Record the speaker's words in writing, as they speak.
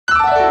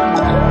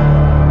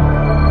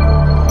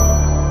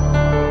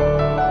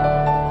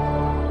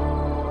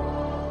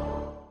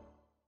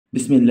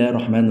بسم الله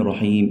الرحمن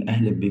الرحيم.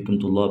 اهلا بكم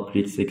طلاب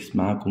جريد 6.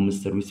 معاكم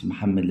مستر يوسف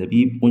محمد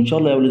لبيب، وان شاء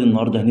الله يا ولاد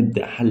النهارده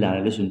هنبدا حل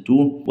على ليسون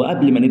 2.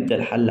 وقبل ما نبدا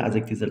الحل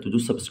عايزك تنزل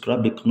تدوس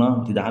سبسكرايب للقناه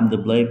وتدعمنا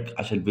بلايك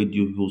عشان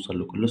الفيديو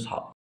يوصل لكل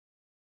اصحابك.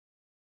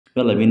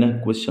 يلا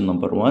بينا. question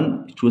number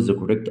 1 choose the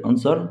correct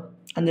answer.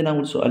 عندنا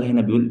اول سؤال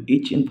هنا بيقول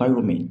each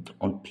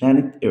environment on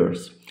planet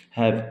earth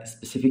have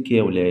specific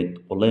يا ولاد.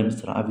 والله يا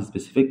مستر عارف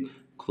specific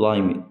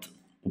climate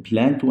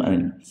وplant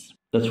وانيمالز.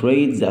 The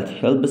traits that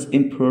helps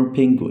emperor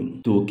penguin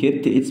to keep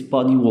its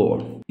body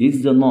warm is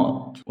the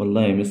not.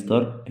 والله يا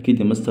مستر اكيد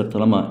يا مستر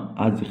طالما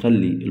عايز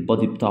يخلي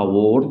البادي بتاعه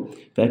warm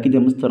فاكيد يا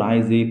مستر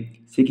عايز ايه؟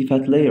 sticky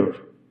fat layer.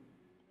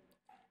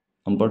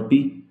 number B.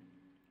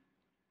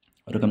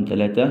 رقم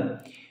 3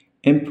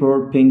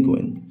 emperor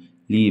penguin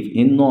live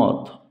in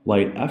knot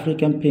while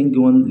African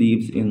penguin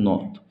lives in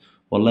knot.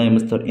 والله يا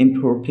مستر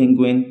emperor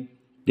penguin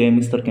ده يا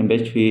مستر كان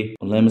بيعيش في ايه؟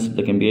 والله يا مستر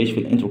ده كان بيعيش في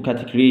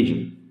الانتروكاتيك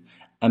ريجن.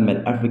 اما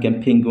الافريكان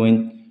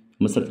بينجوين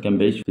مصر كان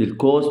بيعيش في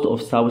الكوست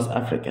اوف ساوث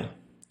افريكا.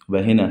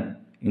 يبقى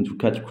هنا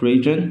انتروكاتيك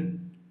ريجن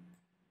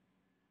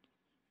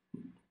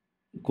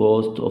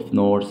coast of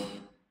North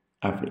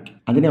Africa.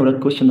 عندنا يا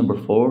ولاد question number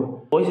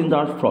 4 poison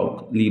dart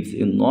frog lives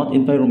in not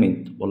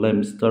environment. والله يا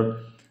مستر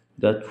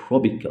ده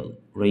tropical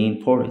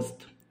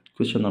rainforest.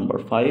 question number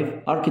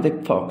 5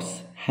 arctic fox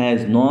has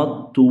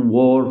not to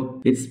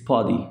warm its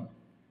body.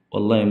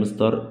 والله يا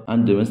مستر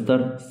عنده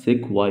مستر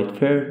thick white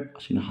fur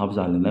عشان يحافظ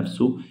على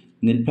نفسه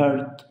من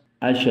البرد.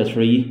 Acacia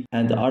tree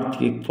and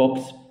Arctic fox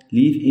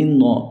live in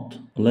knot.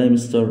 والله يا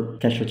مستر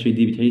Acacia tree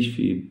دي بتعيش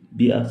في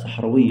بيئة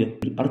صحراوية.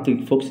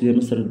 الأركتيك فوكس دي يا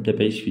مستر ده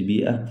بيعيش في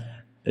بيئة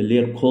اللي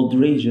هي cold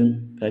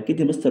region. فأكيد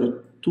يا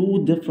مستر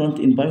two different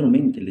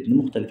environment الاتنين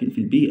مختلفين في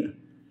البيئة.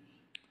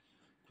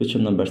 question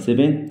number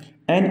 7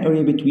 an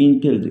area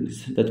between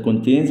buildings that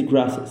contains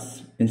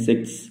grasses,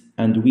 insects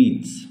and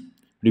weeds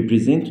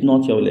represent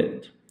not يا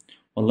ولاد.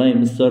 والله يا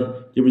مستر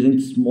represent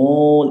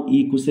small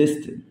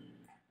ecosystem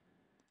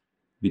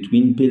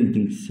between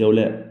buildings يا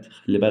ولاد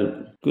خلي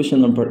بالكم. question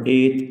number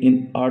 8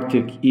 in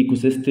Arctic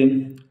ecosystem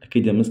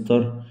أكيد يا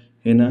مستر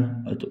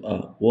هنا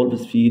هتبقى wolves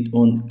feed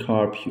on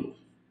carpio.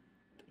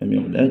 تمام يا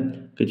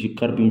ولاد أكيد في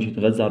الكاربيو مش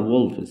هيتغذى على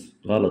الولفز،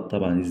 غلط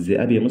طبعا.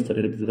 الذئاب يا مستر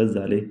اللي بتتغذى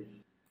عليه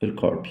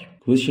الكاربيو.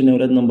 question يا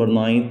ولاد number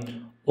 9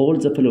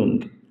 all the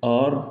following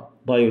are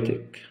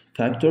biotic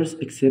factors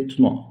except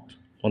not.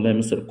 والله يا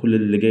مستر كل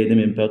اللي جاي ده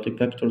من biotic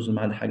factors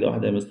وما عدا حاجة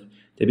واحدة يا مستر.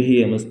 طب ايه هي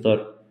يا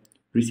مستر؟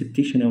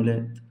 precipitation يا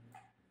ولاد.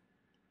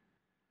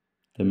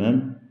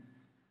 تمام.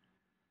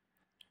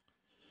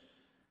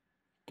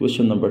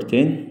 question number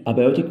 10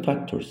 abiotic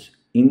factors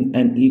in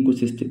an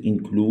ecosystem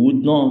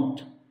include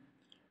not.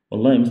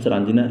 والله يا مستر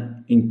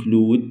عندنا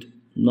include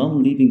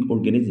non-living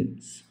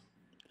organisms.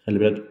 خلي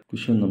بالك.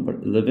 question number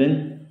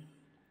 11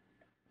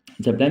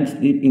 the plants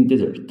live in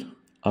desert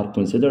are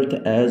considered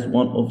as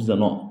one of the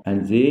not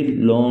and their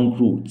long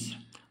roots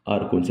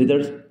are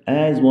considered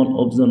as one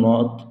of the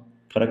not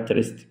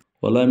characteristics.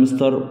 والله يا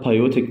مستر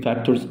biotic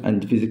factors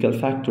and physical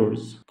factors.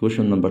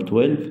 question number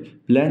 12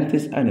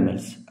 plants,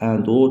 animals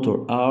and water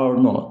are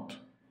not.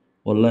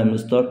 والله يا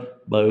مستر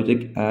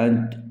biotic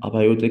and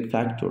abiotic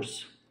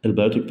factors.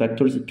 البيوتيك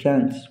factors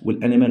plants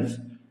والanimals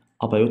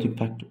abiotic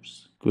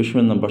factors.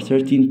 question number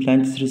 13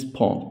 plants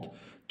respond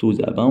to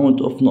the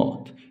amount of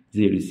not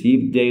they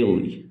receive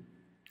daily.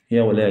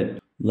 يا ولاد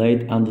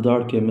light and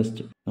dark يا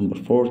مستر. number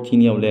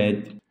 14 يا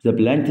ولاد the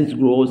plant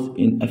grows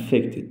in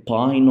affected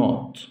by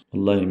not.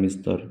 والله يا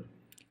مستر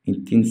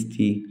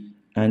intensity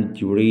and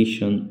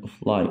duration of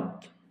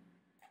light.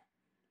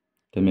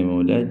 تمام يا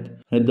ولاد.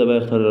 هنبدأ بقى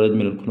نختار الولاد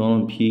من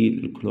الكولومن P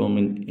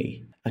للكولومن A.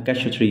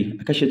 Acacia tree.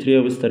 Acacia tree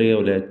يا مستر يا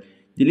ولاد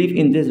دي live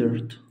in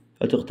desert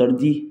فتختار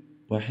دي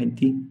واحد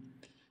دي.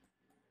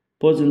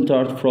 poison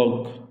dart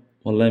frog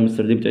والله يا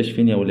مستر دي بتعيش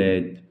فين يا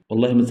ولاد؟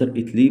 والله يا مستر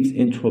it lives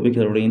in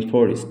tropical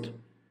rainforest.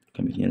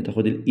 كم اتنين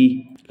تاخد ال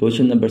E.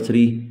 question number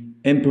 3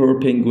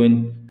 emperor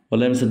penguin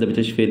والله يا مستر ده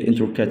بتعيش في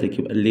الانتروكاتيك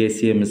يبقى اللي هي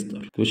C يا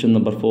مستر. question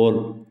number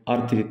 4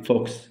 arctic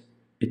fox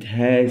it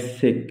has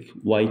thick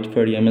white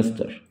fur يا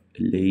مستر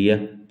اللي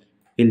هي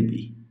ال B.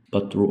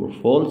 but true or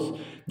false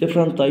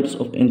different types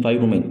of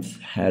environments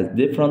has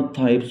different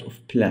types of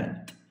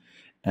plant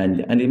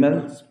and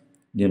animals.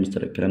 دي يا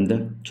مستر الكلام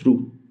ده true.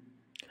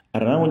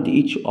 around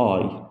each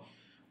eye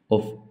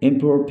of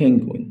emperor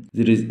penguin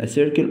there is a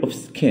circle of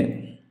skin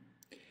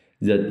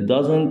that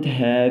doesn't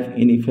have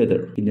any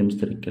feather. دي يا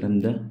مستر الكلام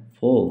ده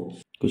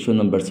false. question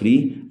number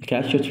 3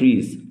 acacia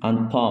trees and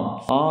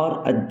palms are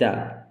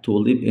adapted to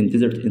live in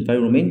desert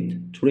environment.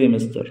 true يا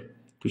مستر.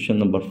 question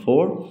number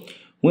 4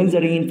 when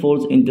the rain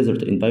falls in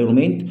desert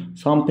environment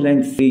some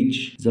plants reach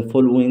the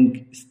following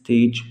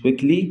stage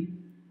quickly.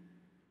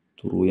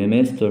 true يا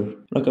مستر.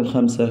 رقم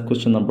 5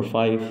 question number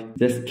 5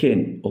 the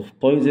skin of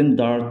poison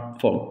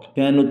dart frog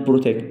cannot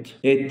protect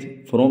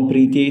it from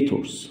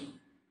predators.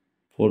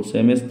 false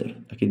يا مستر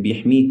أكيد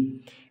بيحميه.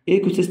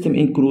 ecosystem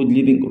include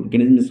living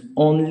organisms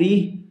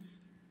only.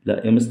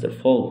 لا يا مستر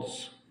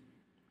false.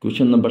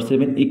 question number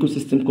 7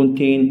 ecosystem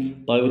contain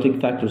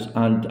biotic factors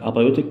and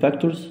abiotic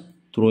factors.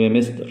 true يا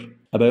مستر.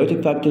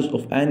 Abiotic factors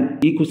of an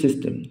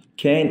ecosystem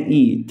can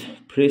eat,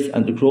 breathe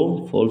and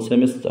grow. False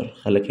semester.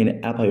 خليك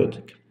هنا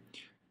abiotic.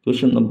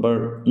 Question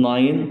number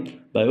 9.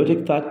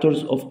 Biotic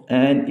factors of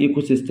an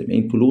ecosystem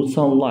include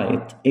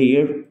sunlight,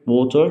 air,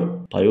 water.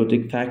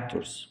 Biotic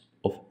factors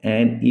of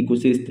an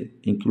ecosystem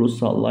include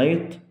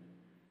sunlight.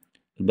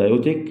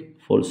 Biotic.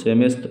 Full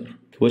semester.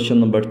 Question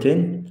number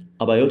 10.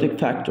 Abiotic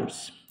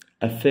factors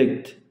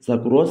affect the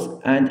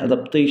growth and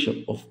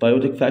adaptation of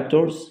biotic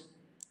factors.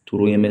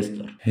 True يا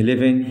مستر.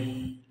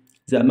 11.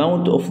 The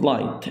amount of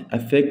light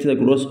affects the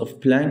growth of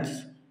plants.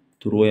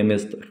 True يا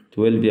مستر.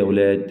 12 يا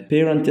ولاد.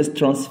 Parents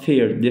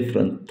transfer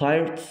different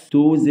types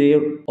to their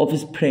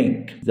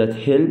offspring that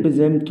help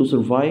them to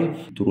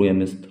survive. True يا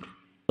مستر.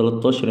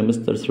 13 يا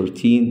مستر.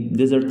 13.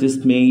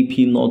 Deserts may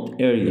be not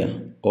area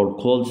or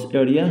cold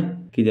area.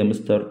 كده يا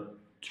مستر.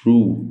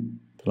 True.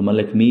 طالما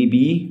لك may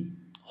be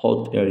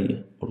hot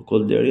area or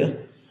cold area.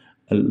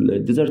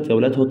 الديزرت يا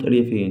ولاد hot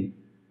area فين؟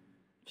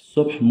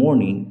 الصبح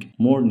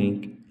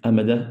morning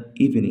أما ده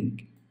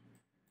evening.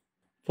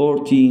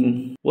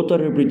 14. Water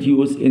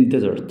reproduced in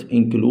desert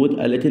include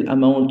a little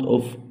amount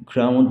of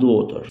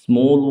groundwater,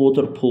 small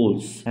water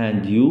pools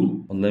and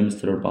dew. والله يا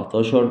مستر.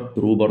 14.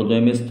 true برضه يا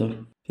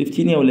مستر.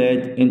 15 يا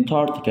ولاد.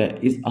 Antarctica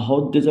is a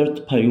hot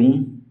desert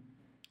biome.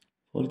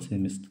 false يا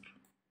مستر.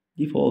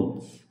 دي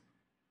false.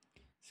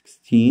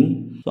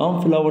 16.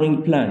 Some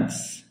flowering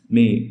plants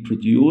may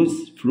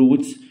produce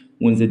fruits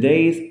when the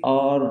days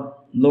are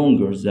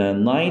longer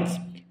than nights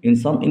in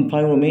some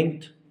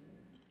environment.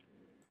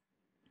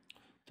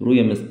 True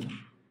يا مستر.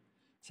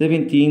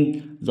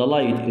 17. The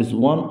light is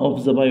one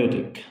of the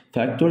biotic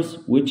factors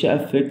which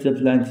affect the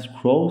plant's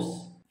growth.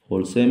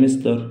 False يا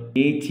مستر.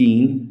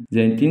 18.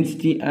 The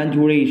intensity and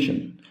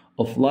duration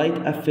of light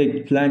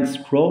affect plants'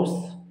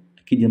 growth.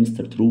 أكيد يا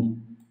مستر. True.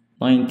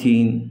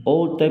 19.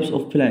 All types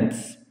of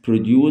plants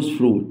produce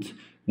fruit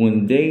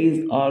when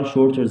days are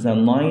shorter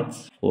than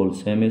nights.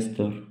 False يا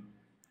مستر.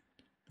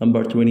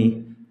 Number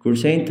 20.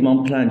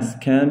 Chrysanthemum plants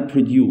can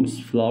produce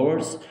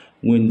flowers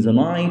when the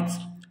nights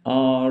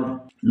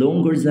are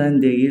longer than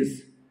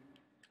days.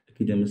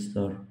 أكيد يا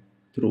مستر.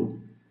 True.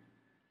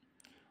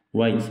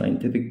 Right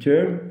scientific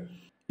term.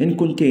 It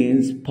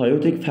contains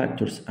biotic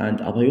factors and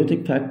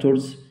abiotic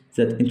factors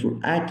that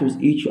interact with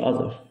each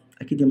other.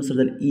 أكيد يا مستر.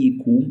 ده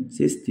الإيكو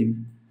سيستم.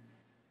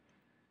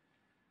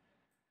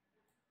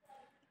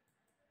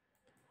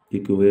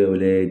 إيكو يا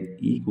ولاد.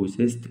 إيكو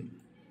سيستم.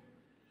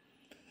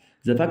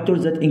 The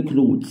factors that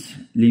includes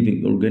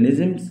living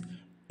organisms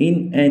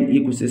in an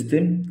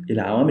ecosystem.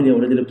 العوامل يا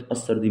ولاد اللي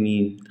بتأثر دي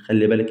مين؟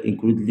 خلي بالك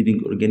include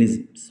living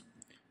organisms.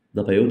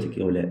 ده biotic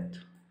يا ولاد.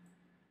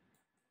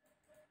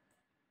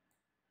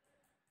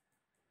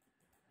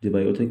 The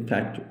biotic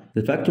factor.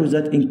 The factors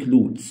that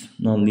includes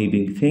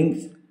non-living things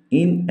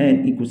in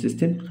an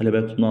ecosystem. خلي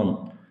بالك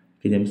non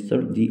كده يا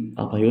مستر. دي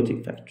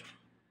abiotic factor.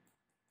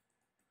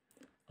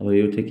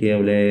 abiotic يا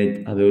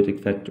ولاد. abiotic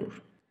factor.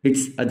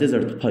 It's a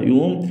desert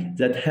biome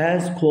that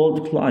has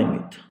cold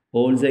climate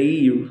all the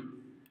year.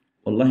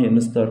 والله يا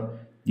مستر.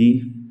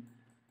 دي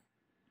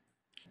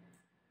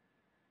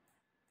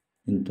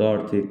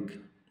Antarctic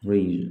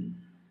region.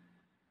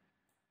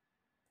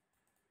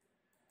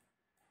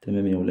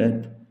 تمام يا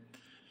ولاد.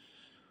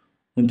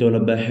 وانت يا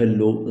ولاد بقى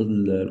حلوا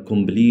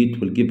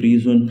الكومبليت والجيب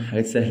ريزون.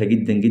 حاجات سهله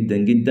جدا جدا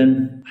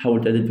جدا.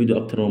 حاول تعيد الفيديو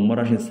اكتر من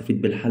مره عشان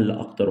تستفيد بالحل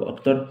اكتر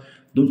واكتر.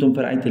 دمتم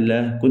في رعايه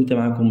الله. كنت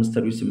معكم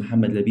مستر يوسف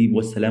محمد لبيب،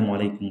 والسلام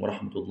عليكم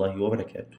ورحمه الله وبركاته.